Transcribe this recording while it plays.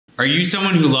Are you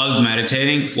someone who loves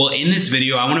meditating? Well, in this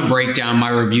video, I want to break down my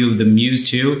review of the Muse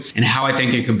 2 and how I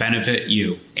think it could benefit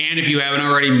you. And if you haven't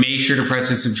already, make sure to press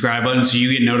the subscribe button so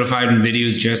you get notified when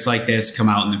videos just like this come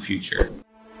out in the future.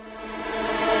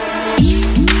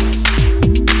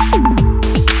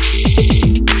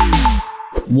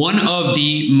 One of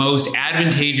the most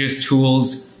advantageous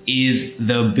tools is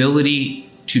the ability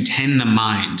to tend the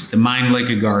mind like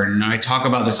a garden. And I talk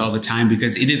about this all the time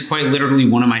because it is quite literally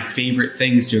one of my favorite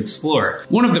things to explore.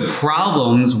 One of the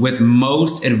problems with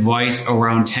most advice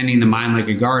around tending the mind like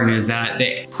a garden is that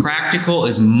the practical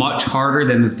is much harder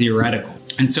than the theoretical.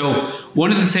 And so one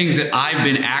of the things that I've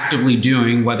been actively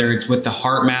doing, whether it's with the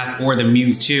HeartMath or the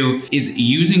Muse 2, is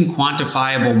using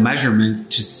quantifiable measurements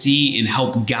to see and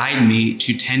help guide me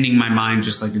to tending my mind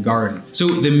just like a garden. So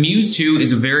the Muse 2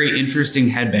 is a very interesting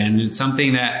headband, and it's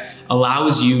something that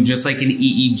allows you, just like an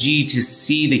EEG, to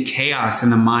see the chaos in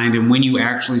the mind and when you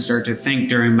actually start to think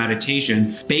during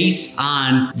meditation based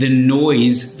on the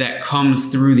noise that comes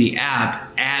through the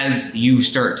app as you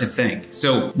start to think.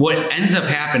 So what ends up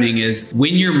happening is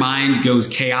when your mind goes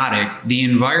chaotic, the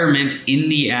environment in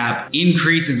the app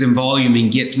increases in volume and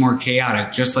gets more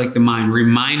chaotic, just like the mind,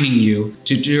 reminding you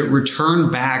to return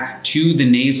back to the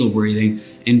nasal breathing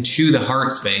and to the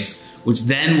heart space, which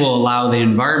then will allow the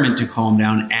environment to calm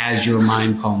down as your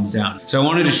mind calms down. So I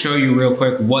wanted to show you real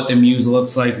quick what the Muse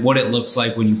looks like, what it looks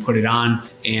like when you put it on,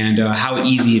 and how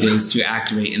easy it is to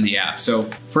activate in the app. So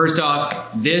first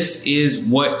off, this is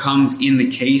what comes in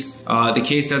the case. The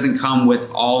case doesn't come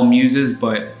with all Muses,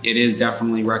 but it is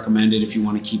definitely recommended if you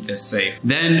want to keep this safe.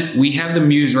 Then we have the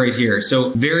Muse right here.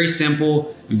 So very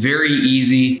simple, very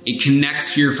easy. It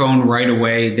connects to your phone right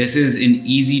away. This is an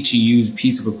easy to use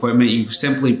piece of equipment. You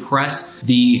simply press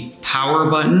the power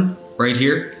button right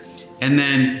here and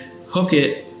then hook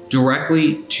it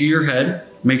directly to your head.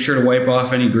 Make sure to wipe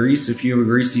off any grease if you have a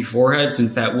greasy forehead,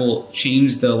 since that will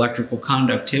change the electrical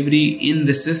conductivity in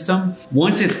the system.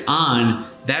 Once it's on,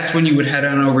 that's when you would head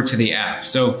on over to the app.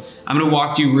 So I'm gonna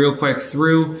walk you real quick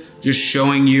through just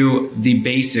showing you the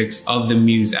basics of the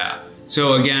Muse app.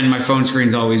 So again, my phone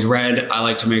screen's always red. I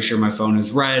like to make sure my phone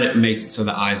is red. It makes it so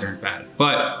the eyes aren't bad.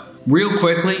 But real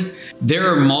quickly,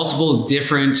 there are multiple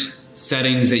different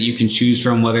settings that you can choose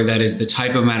from, whether that is the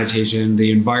type of meditation,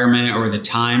 the environment, or the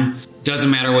time.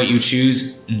 Doesn't matter what you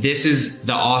choose. This is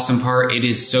the awesome part. It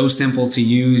is so simple to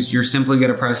use. You're simply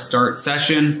gonna press start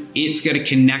session. It's gonna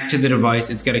connect to the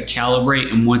device. It's gonna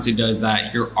calibrate. And once it does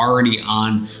that, you're already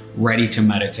on, ready to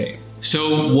meditate.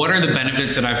 So what are the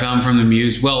benefits that I found from the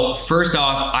Muse? Well, first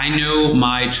off, I know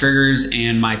my triggers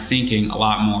and my thinking a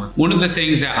lot more. One of the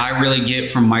things that I really get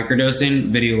from microdosing,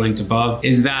 video linked above,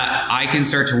 is that I can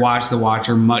start to watch the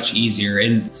watcher much easier.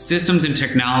 And systems and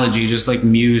technology, just like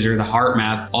Muse or the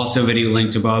HeartMath, also video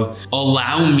linked above,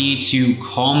 allow me to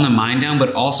calm the mind down,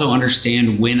 but also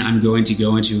understand when I'm going to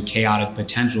go into a chaotic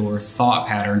potential or thought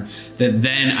pattern that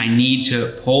then I need to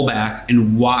pull back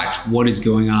and watch what is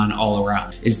going on all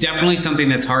around. It's definitely something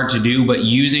that's hard to do, but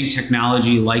using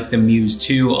technology like the Muse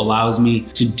 2 allows me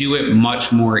to do it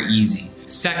much more easy.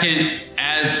 Second,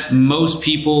 as most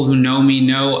people who know me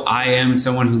know, I am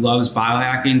someone who loves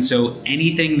biohacking, so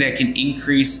anything that can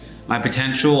increase my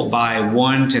potential by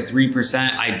 1 to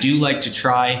 3%, I do like to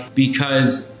try,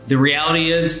 because the reality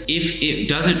is, if it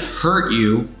doesn't hurt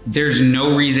you, there's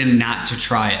no reason not to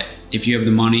try it if you have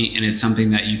the money and it's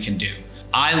something that you can do.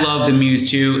 I love the Muse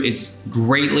 2. It's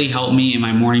greatly helped me in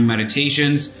my morning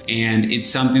meditations, and it's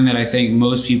something that I think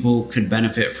most people could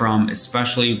benefit from,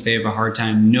 especially if they have a hard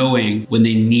time knowing when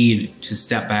they need to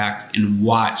step back and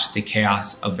watch the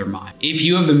chaos of their mind. If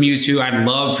you have the Muse 2, I'd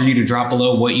love for you to drop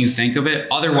below what you think of it.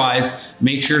 Otherwise,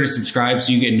 make sure to subscribe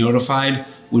so you get notified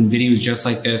when videos just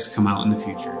like this come out in the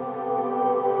future.